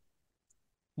about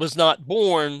was not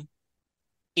born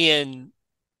in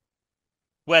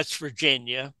West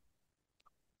Virginia,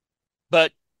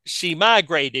 but she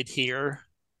migrated here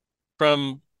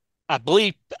from, I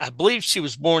believe she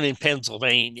was born in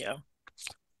Pennsylvania,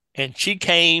 and she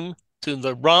came to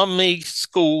the Romney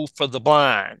School for the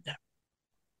Blind.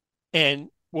 And,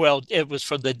 well, it was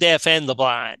for the deaf and the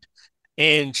blind.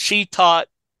 And she taught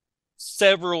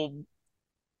several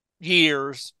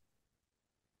years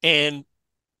and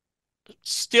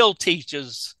still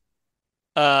teaches,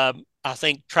 I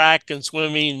think, track and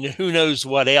swimming, and who knows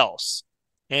what else.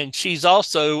 And she's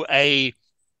also a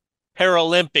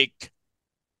Paralympic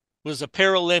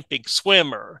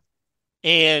swimmer.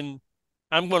 And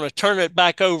I'm going to turn it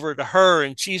back over to her,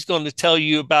 and she's going to tell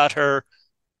you about her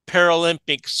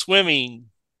Paralympic swimming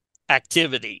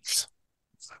activities.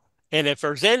 And if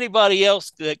there's anybody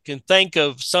else that can think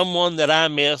of someone that I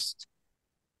missed,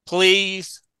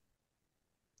 please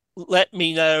let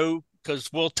me know,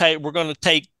 because we're going to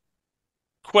take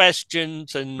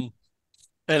questions and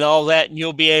and all that, and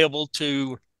you'll be able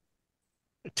to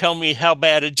tell me how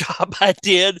bad a job I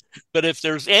did. But if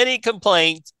there's any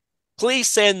complaints, please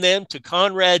send them to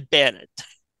Conrad Bennett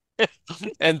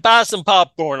and buy some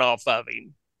popcorn off of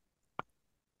him.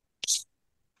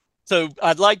 So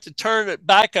I'd like to turn it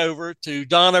back over to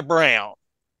Donna Brown.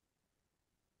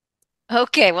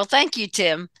 Okay, well, thank you,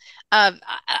 Tim.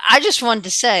 I just wanted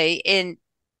to say,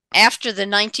 after the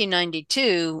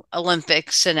 1992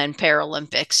 Olympics and then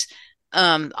Paralympics,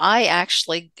 I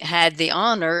actually had the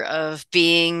honor of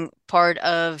being part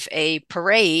of a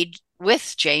parade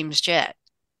with James Jett.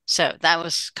 So that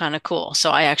was kind of cool. So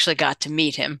I actually got to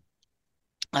meet him.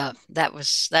 That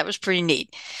was pretty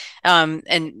neat. And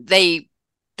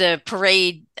the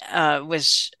parade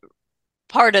was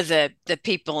part of the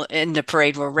people in the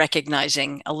parade were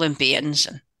recognizing Olympians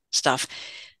and stuff.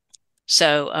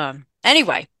 So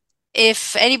anyway,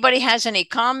 if anybody has any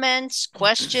comments,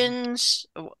 questions,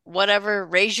 whatever,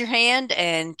 raise your hand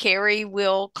and Carrie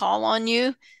will call on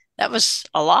you. That was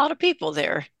a lot of people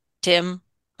there, Tim.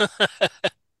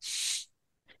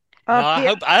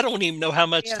 I don't even know how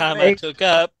much time I took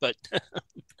up, but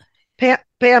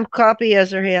Pam Coffey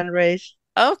has her hand raised.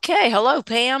 Okay. Hello,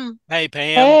 Pam. Hey,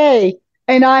 Pam. Hey,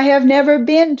 and I have never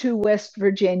been to West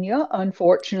Virginia,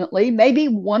 unfortunately. Maybe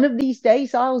one of these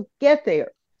days I'll get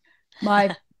there.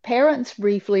 My parents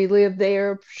briefly lived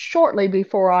there shortly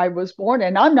before I was born,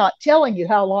 and I'm not telling you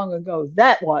how long ago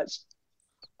that was.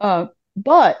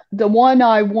 But the one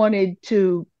I wanted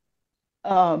to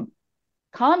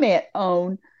comment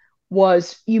on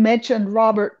was you mentioned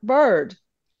Robert Byrd.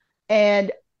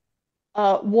 And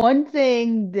one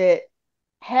thing that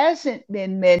hasn't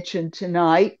been mentioned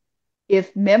tonight,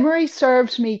 if memory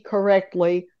serves me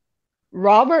correctly,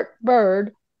 Robert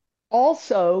Byrd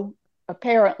also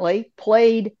apparently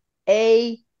played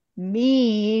a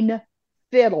mean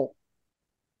fiddle.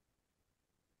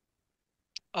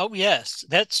 Oh, yes,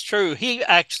 that's true. He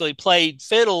actually played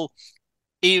fiddle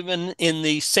even in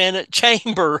the Senate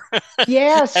chamber.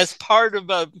 Yes. As part of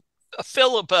a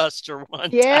filibuster one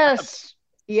yes. time.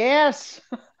 Yes.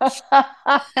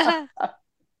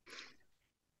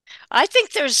 I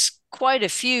think there's quite a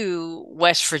few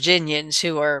West Virginians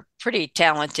who are pretty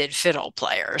talented fiddle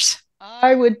players.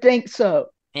 I would think so.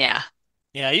 Yeah.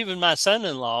 Yeah, even my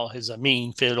son-in-law is a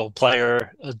mean fiddle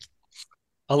player,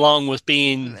 along with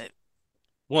being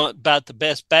about the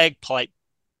best bagpipe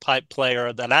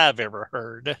player that I've ever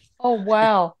heard. Oh,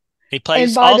 wow. He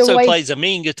plays a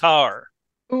mean guitar.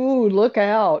 Ooh, look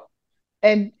out.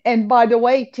 And by the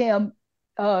way, Tim,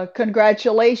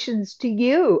 congratulations to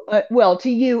you. To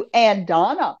you and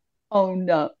Donna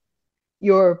on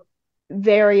your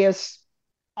various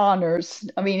honors.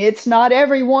 I mean, it's not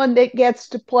everyone that gets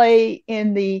to play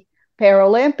in the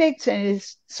Paralympics, and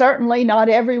it's certainly not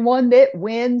everyone that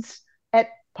wins at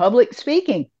public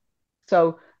speaking.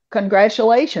 So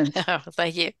congratulations. Oh,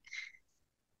 thank you.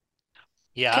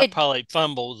 Yeah, I probably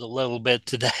fumbled a little bit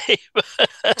today.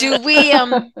 Do we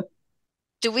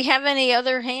have any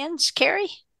other hands, Carrie?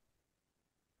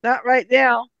 Not right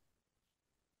now.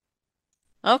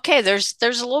 Okay, there's a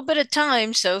little bit of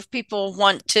time, so if people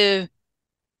want to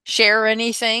share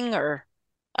anything, or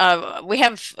we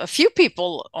have a few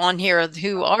people on here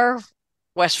who are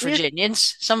West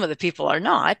Virginians. Some of the people are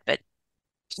not, but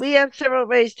we have several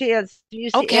raised hands. You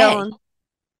see okay. Ellen.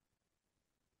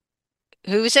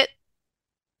 Who is it?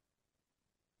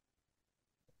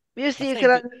 You see, you can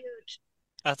unmute.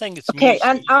 I think it's okay.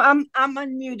 I'm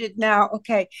unmuted now.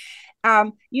 Okay.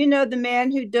 You know the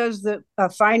man who does the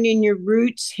Finding Your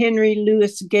Roots, Henry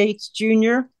Louis Gates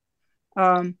Jr.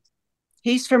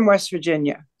 He's from West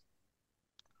Virginia.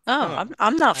 Oh,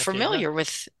 I'm not familiar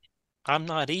with. I'm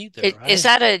not either. Is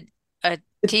that a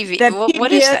TV?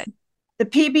 What is that? The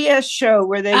PBS show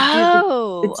where they do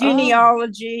the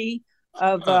genealogy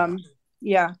of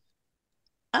yeah.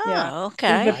 Oh, yeah.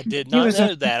 Okay. I did not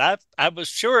know that. I was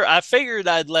sure. I figured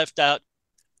I'd left out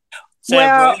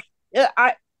several.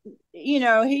 Well,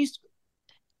 he's,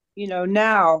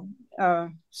 now.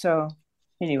 So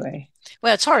anyway.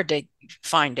 Well, it's hard to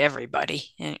find everybody.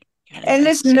 And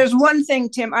listen, there's one thing,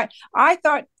 Tim. I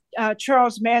thought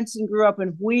Charles Manson grew up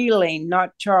in Wheeling,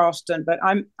 not Charleston, but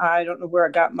I don't know where I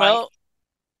got my. Well,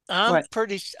 I'm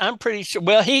pretty sure.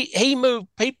 Well,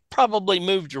 he probably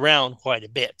moved around quite a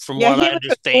bit from what I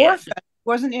understand.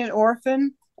 Wasn't he an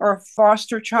orphan or a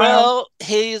foster child? Well,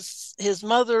 his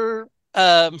mother,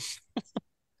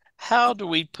 how do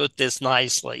we put this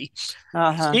nicely?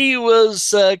 He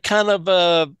was kind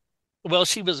of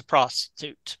she was a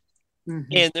prostitute.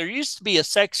 Mm-hmm. And there used to be a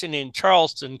section in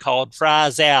Charleston called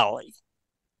Fry's Alley.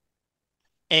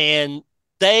 And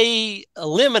they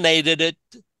eliminated it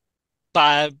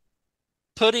by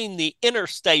putting the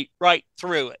interstate right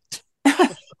through it.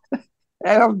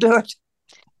 That'll do it.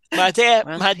 My dad,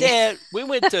 Well, my dad, we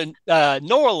went to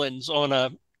New Orleans on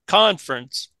a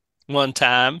conference one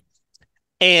time,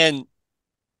 and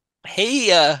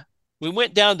he we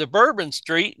went down to Bourbon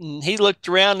Street, and he looked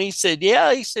around and he said,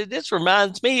 "Yeah," he said, "this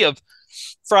reminds me of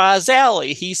Fry's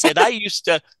Alley." He said, "I used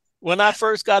to, when I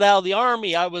first got out of the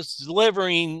Army, I was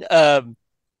delivering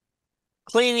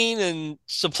cleaning and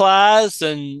supplies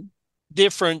and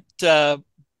different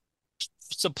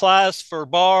supplies for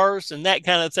bars and that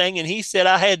kind of thing." And he said,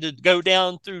 "I had to go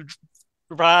down through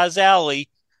Fry's Alley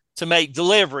to make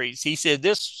deliveries." He said,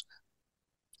 "This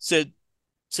said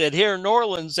here in New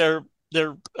Orleans, they're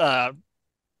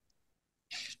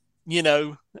you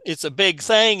know, it's a big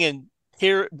thing, and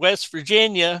here at West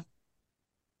Virginia,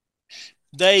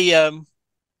 they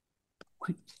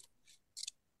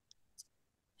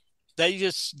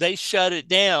they shut it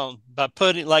down by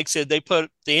putting, like I said, they put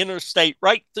the interstate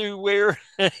right through where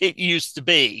it used to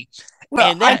be."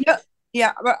 Well, And that,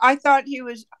 yeah, but I thought he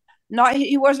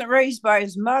wasn't raised by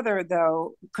his mother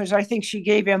though, because I think she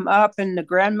gave him up, and the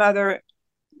grandmother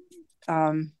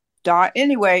died.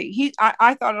 Anyway,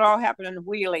 I thought it all happened in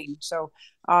Wheeling, so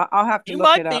I'll have to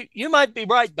look it up. you might be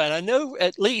right, but I know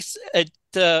at least at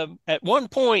one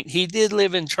point he did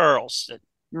live in Charleston.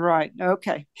 Right.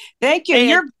 Okay. Thank you.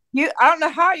 And I don't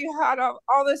know how you had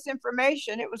all this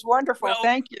information. It was wonderful. well,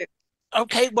 Thank you.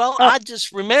 okay, well, I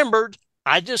just remembered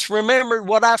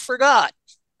what I forgot.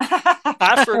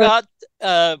 I forgot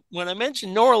when I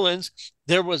mentioned New Orleans,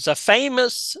 there was a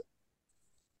famous,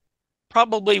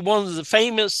 probably one of the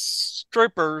famous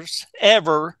strippers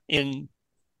ever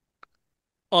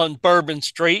on Bourbon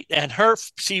Street, and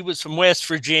she was from West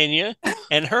Virginia,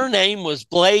 and her name was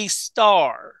Blaze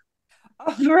Starr.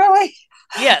 Oh, really?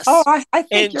 Yes. Oh, I think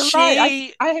And you're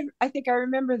right. I think I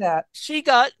remember that.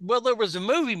 There was a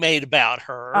movie made about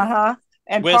her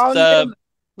And with Paul Newman.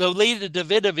 Lolita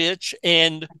Davidovich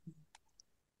and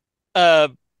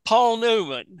Paul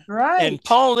Newman. Right. And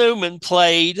Paul Newman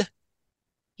played.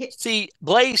 See,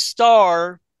 Blaze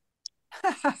Starr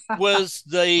was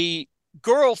the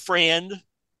girlfriend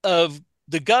of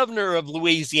the governor of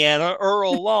Louisiana,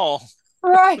 Earl Long.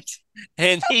 Right.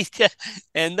 And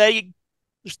they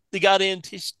got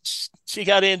into she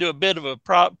got into a bit of a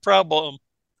problem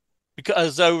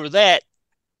because over that.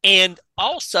 And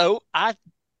also, I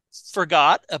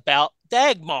forgot about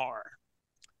Dagmar.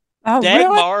 Oh,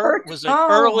 Dagmar really? was an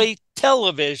early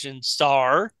television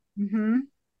star. Mm-hmm.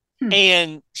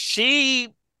 And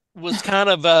she was kind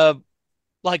of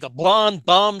like a blonde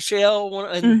bombshell,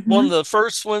 one of the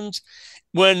first ones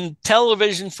when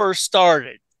television first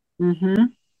started. Mm-hmm.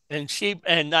 And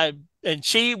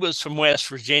she was from West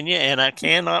Virginia, and I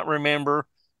cannot remember.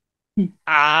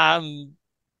 I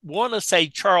want to say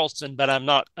Charleston, but I'm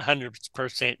not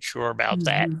 100% sure about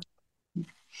that.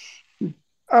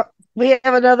 We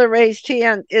have another raised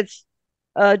hand. It's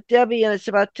Debbie, and it's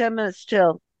about 10 minutes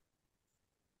till.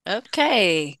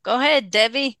 Okay, go ahead,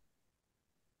 Debbie.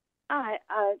 Hi,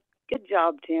 good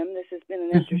job, Tim. This has been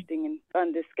an interesting and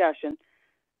fun discussion.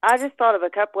 I just thought of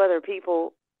a couple other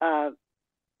people.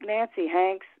 Nancy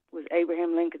Hanks was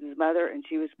Abraham Lincoln's mother, and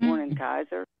she was born in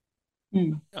Kaiser.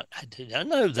 I did not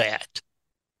know that.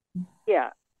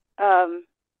 Yeah. And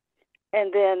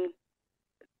then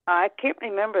I can't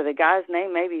remember the guy's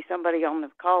name. Maybe somebody on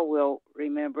the call will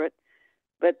remember it.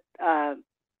 But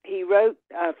he wrote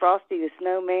Frosty the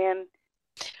Snowman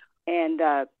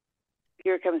and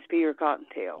Here Comes Peter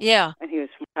Cottontail. Yeah. And he was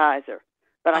from Kaiser.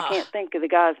 But I can't think of the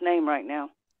guy's name right now.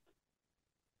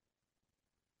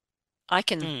 I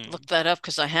can look that up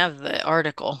because I have the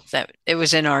article that it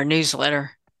was in our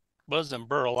newsletter. Wasn't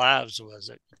Burl Ives, was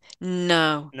it?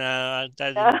 No. No, I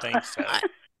didn't think so. I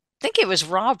think it was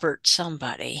Robert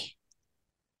somebody.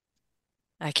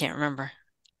 I can't remember.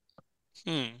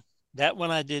 That one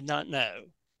I did not know.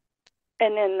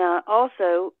 And then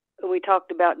also, we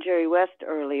talked about Jerry West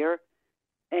earlier,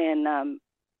 and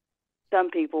some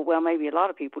people, well, maybe a lot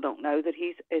of people don't know that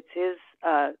it's his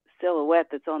silhouette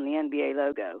that's on the NBA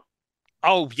logo.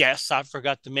 Oh, yes, I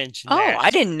forgot to mention that. Oh, I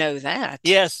didn't know that.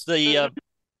 Yes, the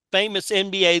famous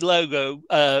NBA logo.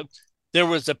 There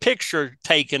was a picture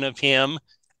taken of him,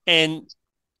 and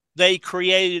they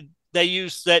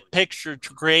used that picture to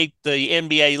create the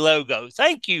NBA logo.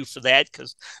 Thank you for that,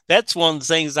 because that's one of the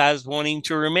things I was wanting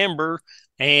to remember.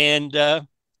 And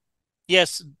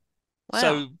yes, Wow.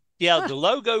 So yeah, the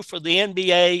logo for the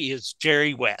NBA is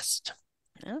Jerry West.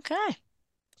 Okay.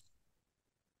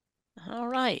 All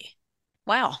right.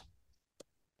 Wow.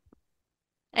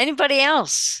 Anybody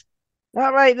else?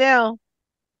 Not right now.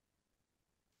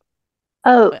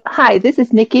 Oh, hi, this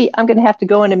is Nikki. I'm going to have to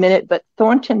go in a minute, but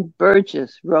Thornton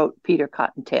Burgess wrote Peter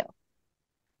Cottontail.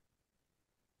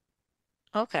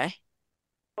 Okay.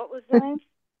 What was the name?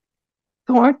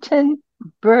 Thornton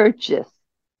Burgess.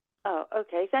 Oh,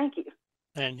 okay. Thank you.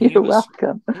 And You're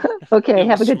welcome. Okay, it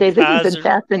have a was good from day. This has been Kaiser.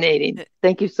 fascinating.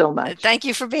 Thank you so much. Thank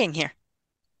you for being here.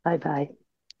 Bye-bye.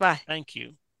 Bye. Thank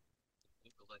you.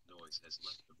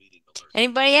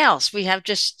 Anybody else? We have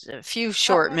just a few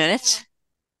short minutes.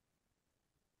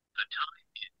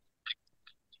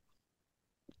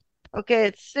 Okay,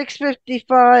 it's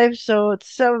 6:55, so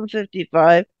it's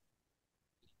 7:55.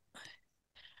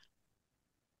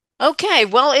 Okay,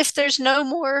 well, if there's no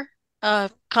more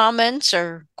comments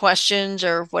or questions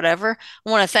or whatever, I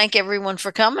want to thank everyone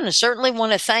for coming. I certainly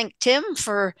want to thank Tim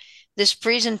for this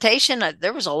presentation.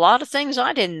 There was a lot of things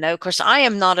I didn't know. Of course, I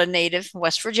am not a native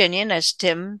West Virginian, as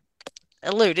Tim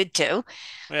alluded to.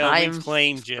 Well, I'm we've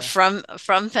claimed you. from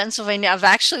Pennsylvania. I've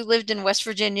actually lived in West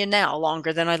Virginia now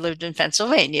longer than I lived in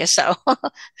Pennsylvania. So,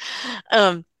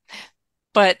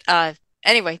 but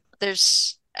anyway,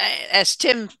 there's as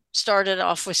Tim started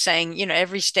off with saying,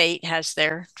 every state has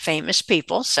their famous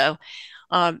people. So,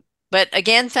 but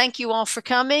again, thank you all for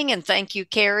coming, and thank you,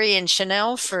 Carrie and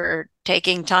Chanel, for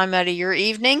taking time out of your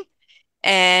evening.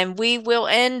 And we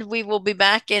will be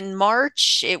back in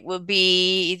March. It will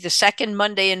be the second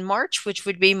Monday in March, which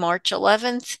would be March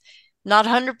 11th. Not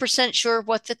 100% sure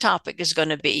what the topic is going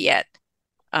to be yet.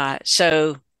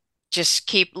 So just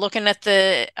keep looking at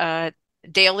the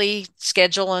daily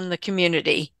schedule in the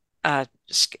community,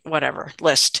 whatever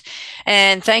list.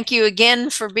 And thank you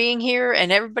again for being here,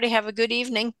 and everybody have a good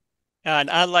evening. And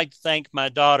I'd like to thank my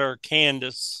daughter,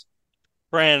 Candace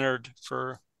Brannard,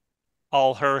 for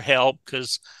all her help,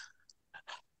 because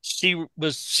she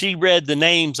read the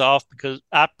names off because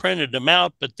I printed them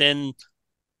out, but then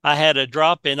I had a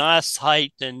drop in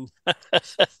eyesight, and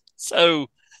so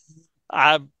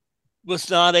I was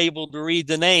not able to read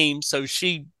the names, so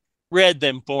she read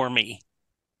them for me.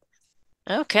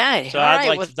 Okay. So all I'd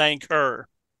right. like to thank her.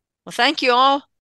 Well, thank you all.